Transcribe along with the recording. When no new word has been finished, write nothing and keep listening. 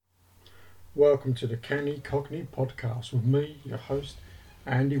Welcome to the Kenny Cockney podcast with me, your host,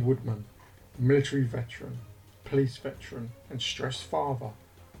 Andy Woodman, military veteran, police veteran, and stressed father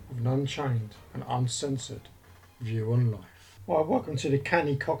with an unchained and uncensored view on life. Well, welcome to the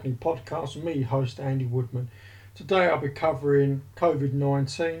Kenny Cockney podcast with me, host Andy Woodman. Today I'll be covering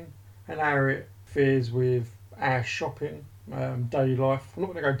COVID-19 and how it fares with our shopping, daily life. I'm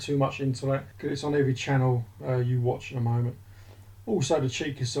not going to go too much into that because it's on every channel you watch in a moment. Also the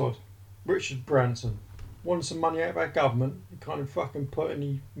cheeky sod, Richard Branson, wanted some money out of our government. He can't fucking put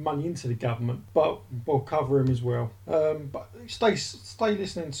any money into the government, but we'll cover him as well. But stay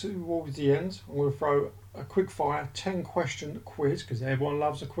listening towards the end. I'm going to throw a quick fire 10 question quiz because everyone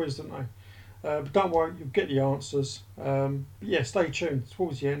loves a quiz, don't they? But don't worry, you'll get the answers. But yeah, stay tuned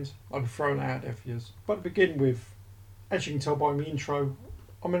towards the end. I'll be throwing it out there for you. But to begin with, as you can tell by my intro,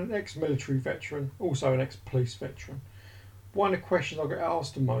 I'm an ex-military veteran, also an ex-police veteran. One of the questions I get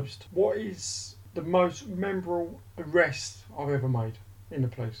asked the most: what is the most memorable arrest I've ever made in the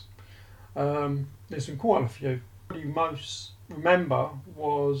police? There's been quite a few. What I most remember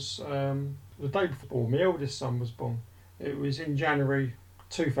was the day before my eldest son was born. It was in January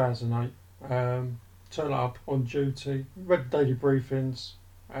 2008. Turned up on duty, read the daily briefings,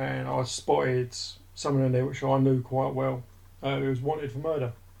 and I spotted someone in there which I knew quite well. Who was wanted for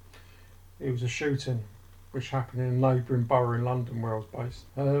murder. It was a shooting which happened in a neighbouring borough in London where I was based.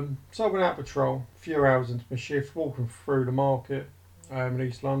 So I went out patrol, a few hours into my shift, walking through the market in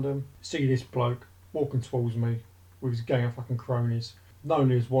East London. See this bloke walking towards me with his gang of fucking cronies.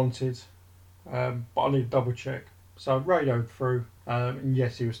 Known he was wanted, but I need to double check. So I radioed through, and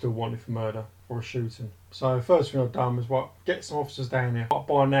yes, he was still wanted for murder for a shooting. So the first thing I've done was get some officers down here. But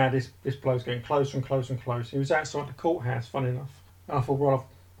by now this bloke's getting closer and closer and closer. He was outside the courthouse, funny enough. And I thought, well,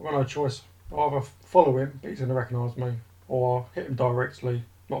 I've got no choice. I'll either follow him, but he's going to recognise me, or hit him directly,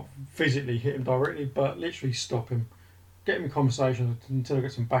 not physically hit him directly, but literally stop him, get him in conversation until I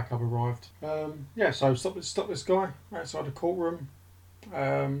get some backup arrived. So stop this guy outside the courtroom,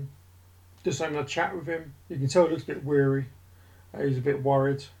 just having a chat with him. You can tell he looks a bit weary, he's a bit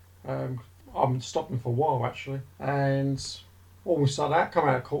worried. I haven't stopped him for a while actually, and all of a sudden I come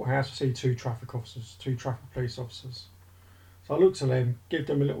out of the courthouse, I see two traffic police officers. So I look to them, give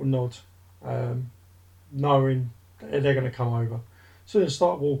them a little nod, knowing that they're going to come over. So I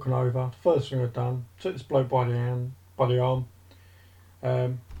start walking over. The first thing I've done, took this bloke by the arm.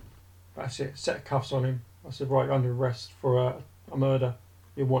 That's it, set of cuffs on him. I said, right, you're under arrest for a murder.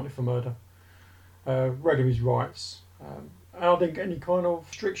 You're wanted for murder. Read him his rights. And I didn't get any kind of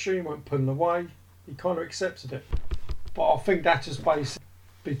restriction. He weren't pulling away. He kind of accepted it. But I think that's just based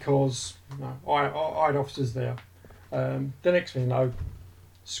because I had officers there. The next thing you know,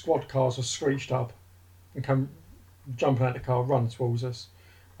 squad cars are screeched up and come jumping out the car, running towards us.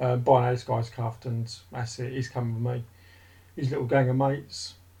 By now this guy's cuffed and that's it, he's coming with me. His little gang of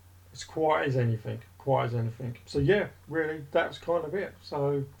mates, it's quiet as anything. So yeah, really, that was kind of it.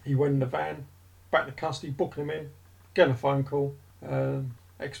 So he went in the van, back to custody, booking him in, getting a phone call,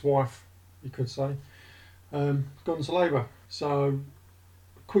 ex-wife, you could say, gone to labour. So,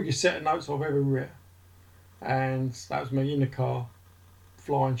 quickest set of notes I've ever written. And that was me in the car,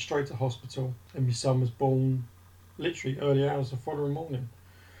 flying straight to hospital, and my son was born literally early hours the following morning.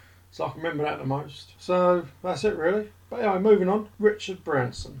 So I can remember that the most. So that's it really. But anyway, moving on. Richard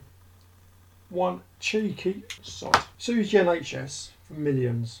Branson. One cheeky sod. Sues the NHS for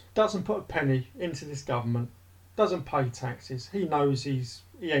millions. Doesn't put a penny into this government. Doesn't pay taxes. He knows he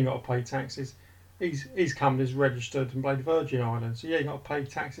ain't got to pay taxes. His company's registered in bloody Virgin Islands, so he ain't got to pay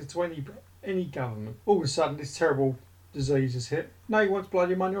taxes to any government. All of a sudden this terrible disease has hit. Now he wants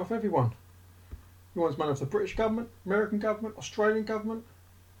bloody money off everyone. He wants money off the British government, American government, Australian government,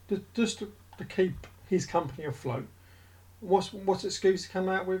 just to keep his company afloat. What's the excuse to come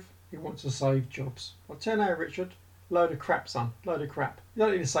out with? He wants to save jobs. I'll tell you now, Richard, load of crap, son, load of crap. You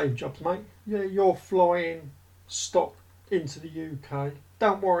don't need to save jobs, mate. Yeah, you're flying stock into the UK.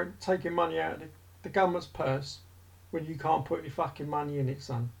 Don't worry taking money out of the government's purse when you can't put any fucking money in it,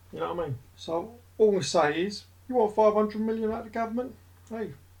 son. You know what I mean? So all we say is, you want 500 million out of the government?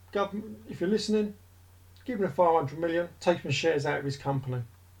 Hey, government, if you're listening, give him the 500 million, take some shares out of his company.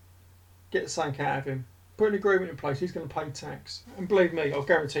 Get something out of him. Put an agreement in place, he's going to pay tax. And believe me, I'll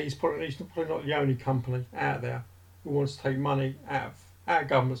guarantee he's probably not the only company out there who wants to take money out of our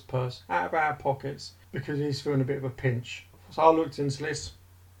government's purse, out of our pockets, because he's feeling a bit of a pinch. So I looked into this,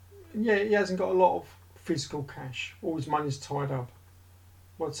 and yeah, he hasn't got a lot of physical cash. All his money's tied up.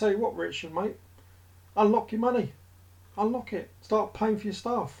 Well, I'll tell you what, Richard, mate, unlock your money. Unlock it. Start paying for your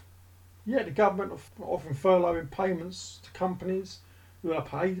staff. Yeah, the government are offering furloughing payments to companies Will they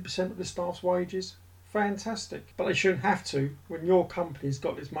pay 80% of the staff's wages? Fantastic. But they shouldn't have to when your company's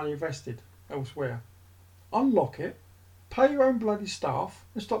got this money invested elsewhere. Unlock it, pay your own bloody staff,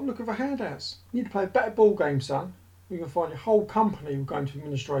 and stop looking for handouts. You need to play a better ball game, son. You can find your whole company will go into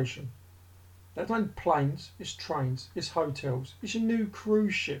administration. That's not planes, it's trains, it's hotels, it's your new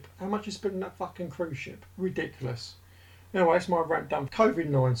cruise ship. How much you spend on that fucking cruise ship? Ridiculous. Anyway, that's my rant done.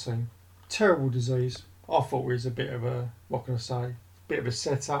 COVID-19. Terrible disease. I thought it was a bit of a, what can I say, bit of a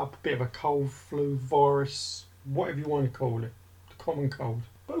setup, a bit of a cold, flu, virus, whatever you want to call it. The common cold.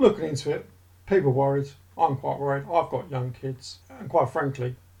 But looking into it, people are worried. I'm quite worried. I've got young kids. And quite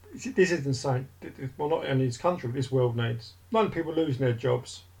frankly, this isn't saying, well, not only this country, this world needs. Not only people losing their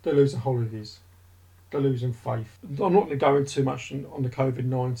jobs, they're losing holidays. They're losing faith. I'm not going to go into too much on the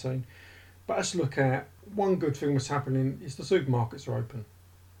COVID-19, but let's look at one good thing that's happening is the supermarkets are open.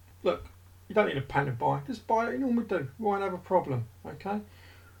 Look, you don't need a panic buy. Just buy what you normally do. You won't have a problem, okay?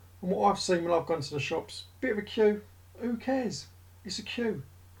 And what I've seen when I've gone to the shops, bit of a queue. Who cares? It's a queue.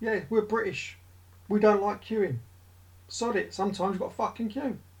 Yeah, we're British. We don't like queuing. Sod it. Sometimes you've got a fucking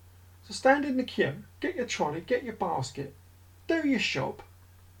queue. So stand in the queue, get your trolley, get your basket, do your shop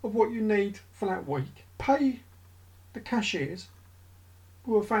of what you need for that week. Pay the cashiers,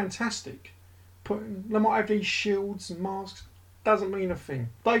 who are fantastic. They might have these shields and masks. Doesn't mean a thing.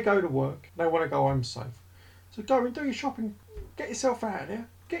 They go to work. They want to go home safe. So go and do your shopping. Get yourself out of there.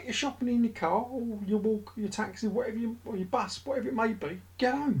 Get your shopping in your car or your walk, your taxi, whatever or your bus, whatever it may be.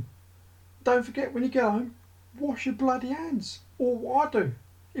 Get home. Don't forget when you get home, wash your bloody hands. Or what I do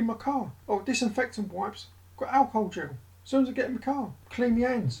in my car. Or disinfectant wipes. Got alcohol gel. As soon as I get in my car, clean my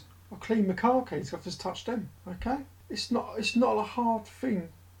hands. I clean my car keys. I've just touched them. Okay. It's not a hard thing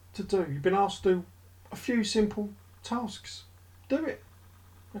to do. You've been asked to do a few simple tasks. Do it.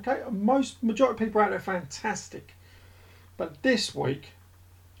 Okay, majority of people out there are fantastic. But this week,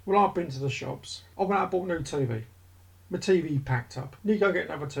 when I've been to the shops, I went out and bought a new TV. My TV packed up. Need to go get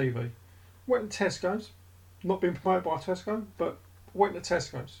another TV. Went to Tesco's. Not being promoted by Tesco, but went to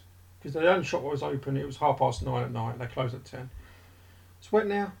Tesco's. Because the only shop was open, it was 9:30 at night. They closed at 10. So went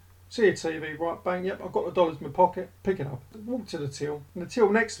there, see a TV, right, bang, yep, I've got the dollars in my pocket, pick it up. Walked to the till, and the till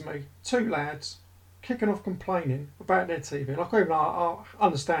next to me, two lads, kicking off complaining about their TV. And I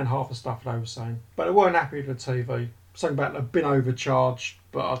understand half the stuff they were saying, but they weren't happy with the TV. Something about they'd been overcharged,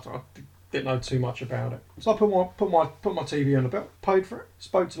 but I didn't know too much about it. So I put my TV on the belt, paid for it,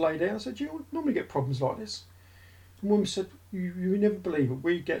 spoke to the lady, and I said, you normally get problems like this. And the woman said, you never believe it.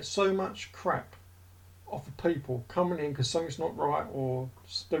 We get so much crap off of people coming in because something's not right, or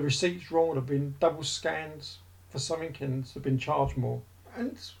the receipt's wrong, or they've been double scanned for something and they've been charged more.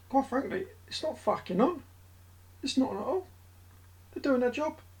 And quite frankly, it's not fucking on. It's not at all. They're doing their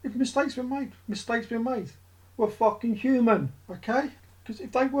job. If mistakes been made. We're fucking human, okay? Because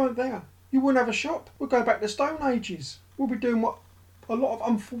if they weren't there, you wouldn't have a shop. We'll go back to Stone Ages. We'll be doing what a lot of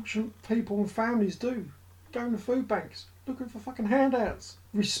unfortunate people and families do. Going to food banks, looking for fucking handouts.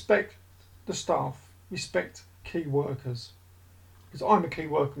 Respect the staff. Respect key workers. Because I'm a key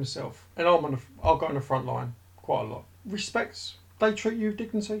worker myself. And I'll go on the front line quite a lot. Respect. They treat you with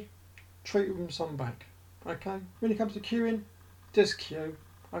dignity. Treat them some back. Okay? When it comes to queuing, just queue.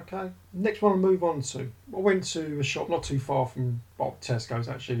 Okay? Next one I'll move on to. I went to a shop not too far from Tesco's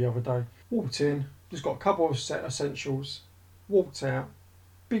actually the other day. Walked in, just got a couple of essentials. Walked out.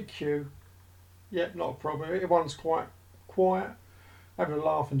 Big queue. Yeah, not a problem. Everyone's quite quiet. Having a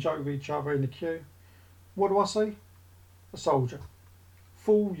laugh and joke with each other in the queue. What do I see? A soldier.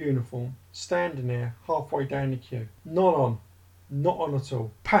 Full uniform. Standing there halfway down the queue. Not on at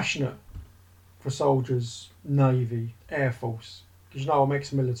all. Passionate for soldiers, Navy, Air Force. Because you know I'm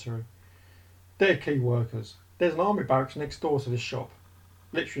ex-military. They're key workers. There's an army barracks next door to this shop.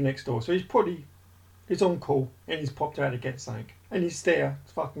 Literally next door. So he's on call and he's popped out to get something. And he's there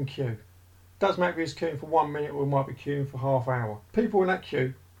to fucking queue. Doesn't matter if he's queuing for 1 minute or he might be queuing for half hour. People in that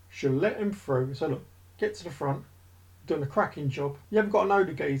queue should let him through. So look, get to the front. Doing a cracking job. You haven't got to know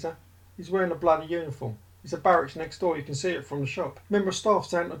the geezer. He's wearing a bloody uniform. It's a barracks next door. You can see it from the shop. Member of staff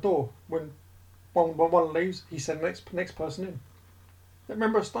stand at the door. When one leaves, he sends the next person in. That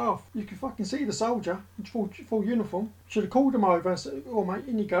member of staff, you can fucking see the soldier in full uniform. Should have called him over and said, "Oh mate,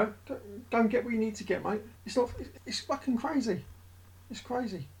 in you go. Go and get what you need to get, mate." It's fucking crazy. It's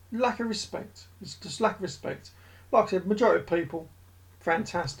crazy. Lack of respect. It's just lack of respect. Like I said, majority of people,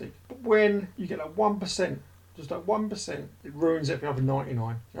 fantastic. But when you get that 1%, just that 1%, it ruins it for the other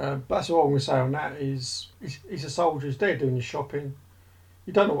 99. But that's all I'm going to say on that is he's a soldier. He's there doing his shopping.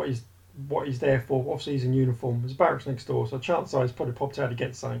 You don't know what he's there for. Obviously he's in uniform. There's barracks next door, so chances are he's probably popped out to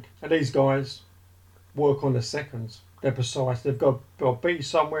get something. And these guys work on the seconds. They're precise. They've got to be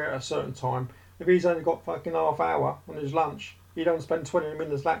somewhere at a certain time. If he's only got fucking half hour on his lunch, he don't spend 20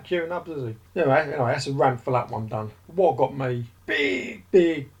 minutes like queuing up, does he? Anyway, that's a rant for that one done. What got me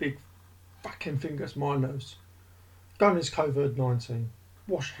big fucking fingers my nose. Going this COVID-19.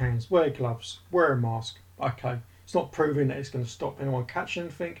 Wash hands, wear gloves, wear a mask. Okay, it's not proving that it's going to stop anyone catching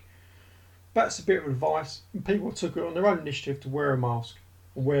anything. That's a bit of advice, and people took it on their own initiative to wear a mask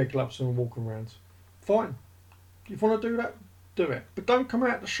and wear gloves and walk around. Fine. If you want to do that, do it. But don't come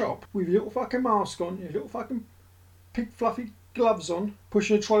out the shop with your little fucking mask on, your little fucking pig fluffy gloves on,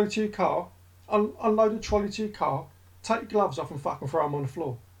 pushing a trolley to your car, unload the trolley to your car, take your gloves off and fucking throw them on the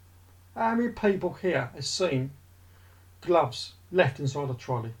floor. How many people here have seen gloves left inside a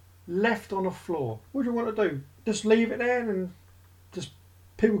trolley? Left on the floor. What do you want to do? Just leave it there and just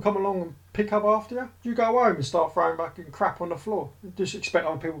people come along and pick up after you? You go home and start throwing fucking crap on the floor. Just expect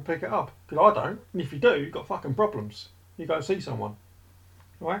other people to pick it up. Because I don't. And if you do, you've got fucking problems. You go see someone.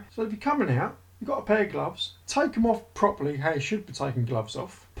 Right? So if you're coming out, you've got a pair of gloves. Take them off properly how you should be taking gloves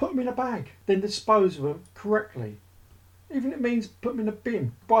off. Put them in a bag. Then dispose of them correctly. Even if it means put them in a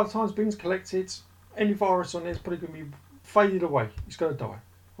bin. By the time the bin's collected, any virus on there is probably going to be faded away. It's going to die.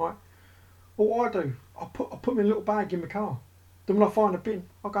 Right? Well, what I do, I put them in a little bag in my car. Then when I find a bin,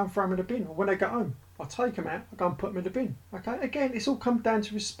 I go and throw them in the bin. Or when they get home, I take them out, I go and put them in the bin. Okay? Again, it's all come down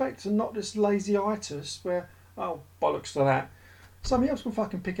to respect and not this lazy-itis where, oh, bollocks to that. Somebody else can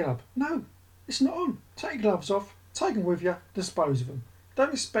fucking pick it up. No, it's not on. Take your gloves off, take them with you, dispose of them.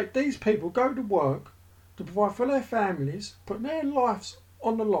 Don't expect these people go to work to provide for their families, put their lives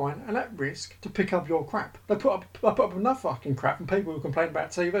on the line and at risk to pick up your crap. They put up enough fucking crap from people who complain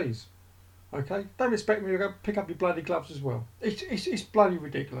about TVs. Okay? Don't expect me to go pick up your bloody gloves as well. It's bloody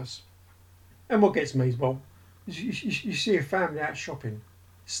ridiculous. And what gets me as well, is you see a family out shopping.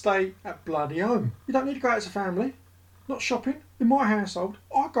 Stay at bloody home. You don't need to go out as a family. Not shopping. In my household,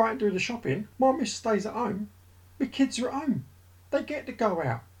 I go out and do the shopping. My missus stays at home. My kids are at home. They get to go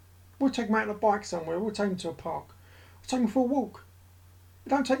out. We'll take them out on a bike somewhere. We'll take them to a park. We'll take them for a walk. You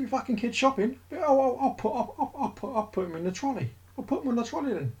don't take your fucking kids shopping. I'll put them in the trolley. I'll put them in the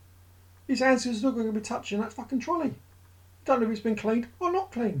trolley then. His hands are still going to be touching that fucking trolley. You don't know if it's been cleaned or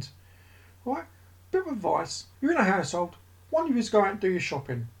not cleaned. Right? Bit of advice. You're in a household. One of you is go out and do your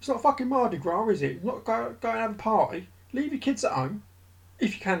shopping. It's not fucking Mardi Gras, is it? Not go and have a party. Leave your kids at home.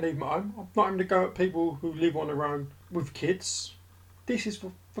 If you can leave them at home. I'm not even to go at people who live on their own with kids. This is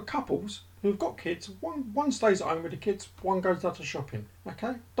for couples who've got kids. One stays at home with the kids. One goes out to shopping.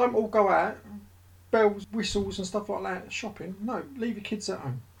 Okay? Don't all go out. Bells, whistles and stuff like that shopping. No, leave your kids at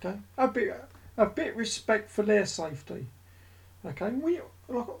home. Okay? A bit of respect for their safety. Okay?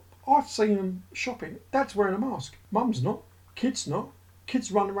 I've seen them shopping. Dad's wearing a mask. Mum's not. Kids not.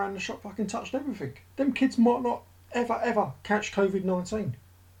 Kids run around the shop fucking touched everything. Them kids might not ever catch COVID-19.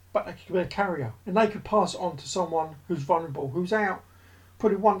 But they could be a carrier. And they could pass it on to someone who's vulnerable, who's out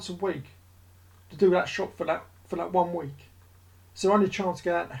probably once a week to do that shop for that 1 week. It's their only chance to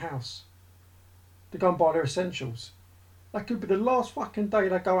get out of the house. To go and buy their essentials. That could be the last fucking day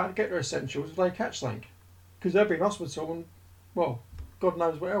they go out to get their essentials if they catch something. Because they'll be in hospital and, well, God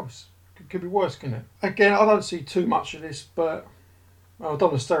knows what else. Could be worse, couldn't it? Again, I don't see too much of this, but I don't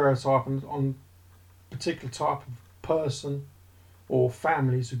want to stereotype on a particular type of person or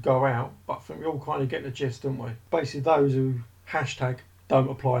families who go out, but I think we all kind of get the gist, don't we? Basically, those who hashtag don't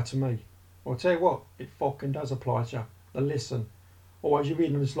apply to me. Well, I'll tell you what, it fucking does apply to you. Now listen. Otherwise, you're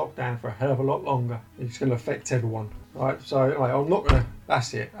in this lockdown for a hell of a lot longer. It's going to affect everyone. Right? So, anyway, I'm not going to...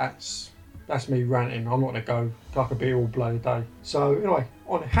 That's it. That's me ranting. I'm not going to go like a bit all bloody day. So, anyway,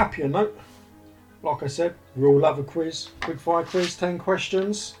 on a happier note, like I said, we all love a quiz. Quick fire quiz, 10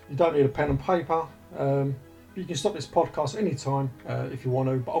 questions. You don't need a pen and paper. You can stop this podcast any time if you want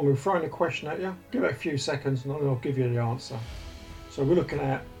to, but I'm going to throw in a question at you. Give it a few seconds and I'll give you the answer. So, we're looking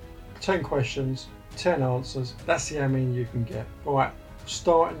at 10 questions. 10 answers. That's how many you can get. Alright,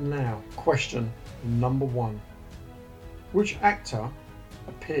 starting now. Question number 1. Which actor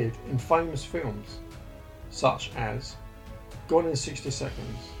appeared in famous films such as Gone in 60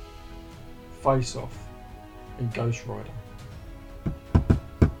 Seconds, Face Off and Ghost Rider?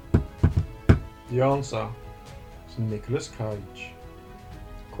 The answer is Nicolas Cage.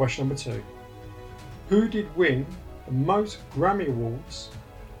 Question number 2. Who did win the most Grammy Awards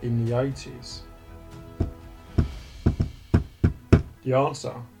in the 80s? The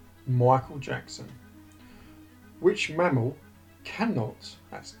answer, Michael Jackson. Which mammal cannot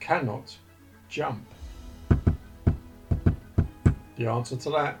jump? The answer to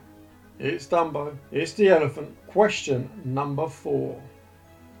that, it's Dumbo. It's the elephant. Question number 4.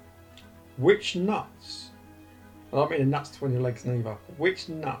 Which nuts I don't mean the nuts between your legs neither. Which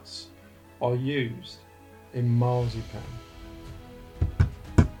nuts are used in marzipan?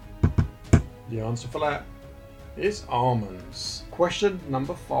 The answer for that is almonds. Question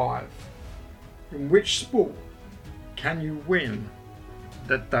number 5. In which sport can you win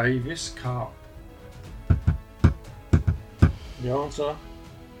the Davis Cup? The answer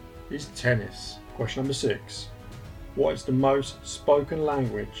is tennis. Question number 6. What is the most spoken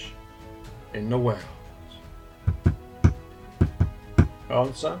language in the world?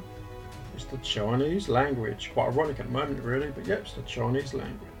 Answer is the Chinese language. Quite ironic at the moment really, but yep, it's the Chinese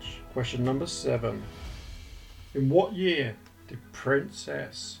language. Question number 7. In what year did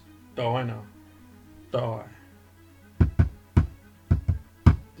Princess Diana die?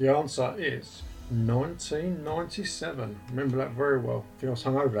 The answer is 1997. Remember that very well. I think I was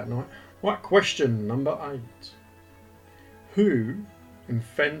hungover that night. Right, question number 8. Who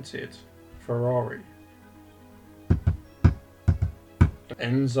invented Ferrari?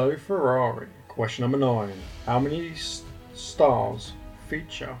 Enzo Ferrari. Question number 9. How many stars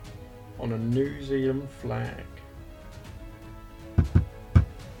feature on a New Zealand flag?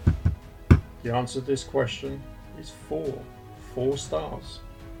 The answer to this question is 4. 4 stars.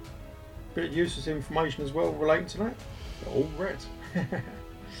 Bit of useless information as well relating to that. They're all red.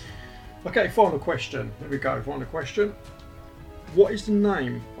 Okay, final question. Here we go, final question. What is the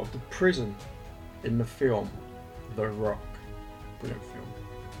name of the prison in the film The Rock? Brilliant film.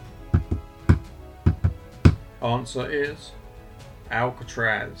 Answer is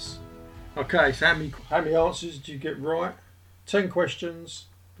Alcatraz. Okay, so how many answers did you get right? 10 questions.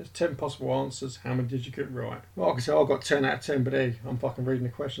 There's 10 possible answers. How many did you get right? Well, like I said, I got 10 out of 10, but hey, I'm fucking reading the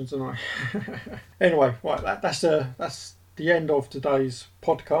questions, aren't I? Anyway, right, that's the end of today's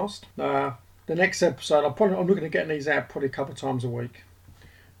podcast. The next episode, I'm looking at getting these out probably a couple of times a week.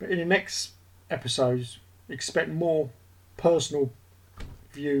 But in the next episodes, expect more personal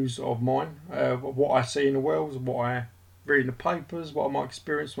views of mine, of what I see in the world, what I read in the papers, what I might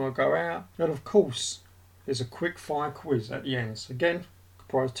experience when I go out. And of course, there's a quick fire quiz at the end. So again,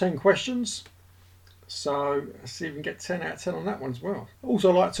 comprised 10 questions. So let's see if we can get 10 out of 10 on that one as well.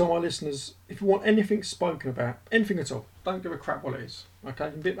 Also, I'd like to tell my listeners, if you want anything spoken about, anything at all, don't give a crap what it is. Okay,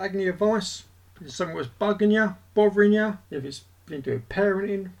 you can be bagging your advice. If it's something that's bugging you, bothering you, if it's been doing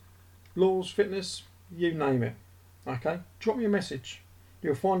parenting, laws, fitness, you name it. Okay, drop me a message.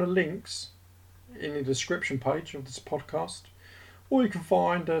 You'll find the links in the description page of this podcast, or you can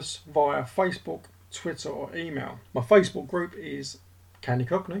find us via Facebook, Twitter, or email. My Facebook group is Canny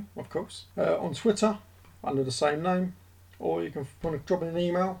Cockney, of course. On Twitter, under the same name, or you can want to drop me an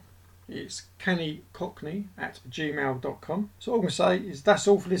email. It's cannycockney@gmail.com. So all I'm going to say is that's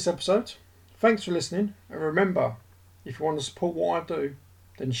all for this episode. Thanks for listening, and remember, if you want to support what I do,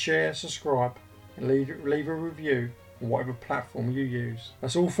 then share, subscribe, and leave a review on whatever platform you use.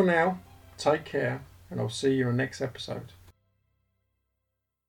 That's all for now. Take care, and I'll see you in the next episode.